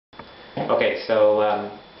Okay, so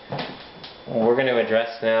we're going to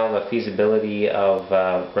address now the feasibility of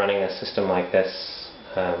running a system like this.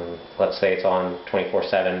 Let's say it's on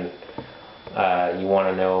 24/7. You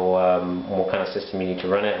want to know what kind of system you need to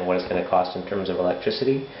run it and what it's going to cost in terms of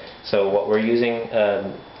electricity. So what we're using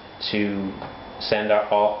to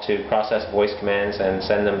process voice commands and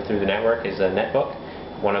send them through the network is a netbook,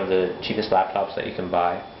 one of the cheapest laptops that you can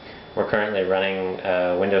buy. We're currently running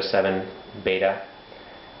Windows 7 beta,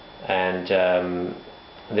 and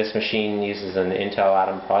this machine uses an Intel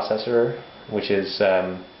Atom processor, which is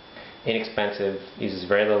inexpensive, uses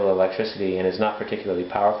very little electricity, and is not particularly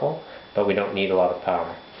powerful, but we don't need a lot of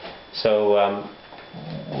power. So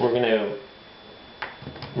we're going to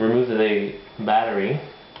remove the battery.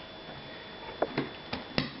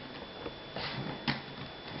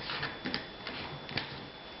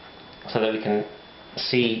 So that we can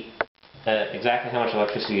see exactly how much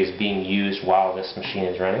electricity is being used while this machine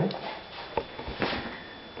is running.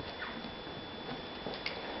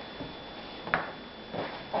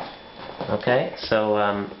 Okay,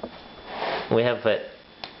 so we have it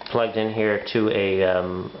plugged in here to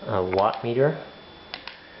a watt meter,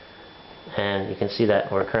 and you can see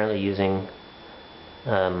that we're currently using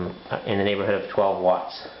in the neighborhood of 12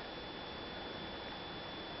 watts.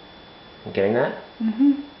 You getting that?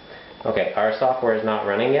 Mm-hmm. Okay, our software is not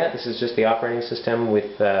running yet. This is just the operating system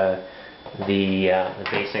with the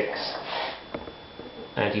basics,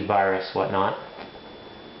 antivirus, whatnot.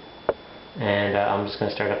 And I'm just going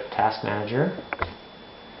to start up the task manager.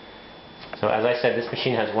 So as I said, this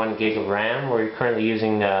machine has 1 gig of RAM. We're currently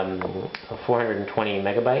using 420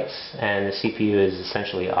 megabytes, and the CPU is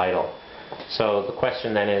essentially idle. So the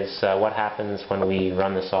question then is, what happens when we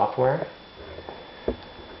run the software?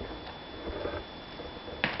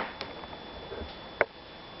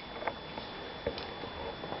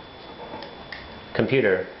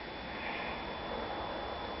 Computer,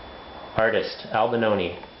 artist,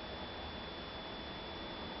 Albinoni,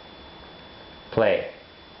 play.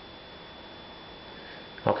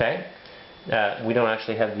 Okay, we don't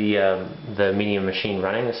actually have the medium machine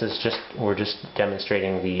running. This is we're just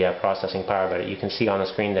demonstrating the processing power, but you can see on the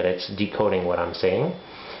screen that it's decoding what I'm saying.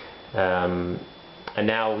 And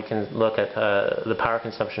now we can look at the power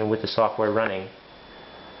consumption with the software running.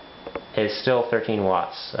 Is still 13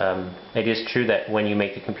 watts. It is true that when you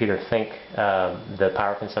make the computer think, the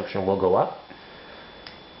power consumption will go up.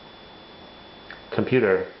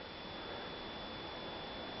 Computer,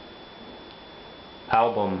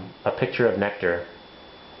 album, a picture of nectar.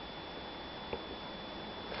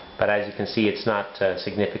 But as you can see, it's not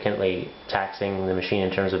significantly taxing the machine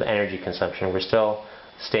in terms of energy consumption. We're still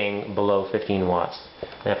staying below 15 watts.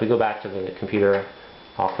 And if we go back to the computer,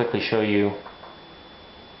 I'll quickly show you.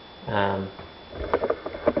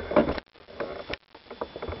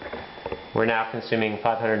 We're now consuming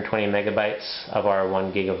 520 megabytes of our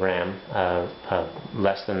 1 gig of RAM,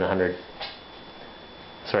 less than 100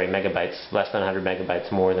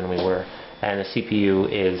 megabytes more than we were, and the CPU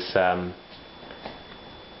is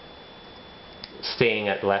staying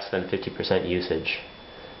at less than 50% usage.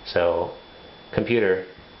 So, computer,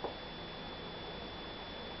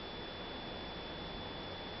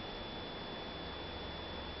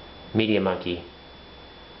 Media Monkey,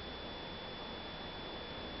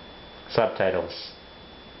 subtitles.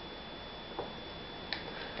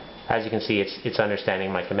 As you can see, it's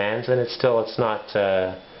understanding my commands, and it's not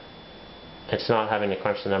having to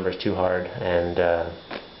crunch the numbers too hard, and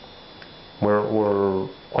we're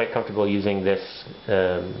quite comfortable using this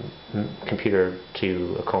computer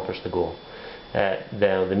to accomplish the goal.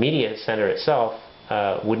 The media center itself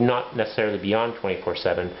would not necessarily be on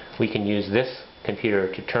 24/7. We can use this computer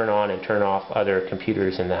to turn on and turn off other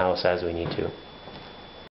computers in the house as we need to.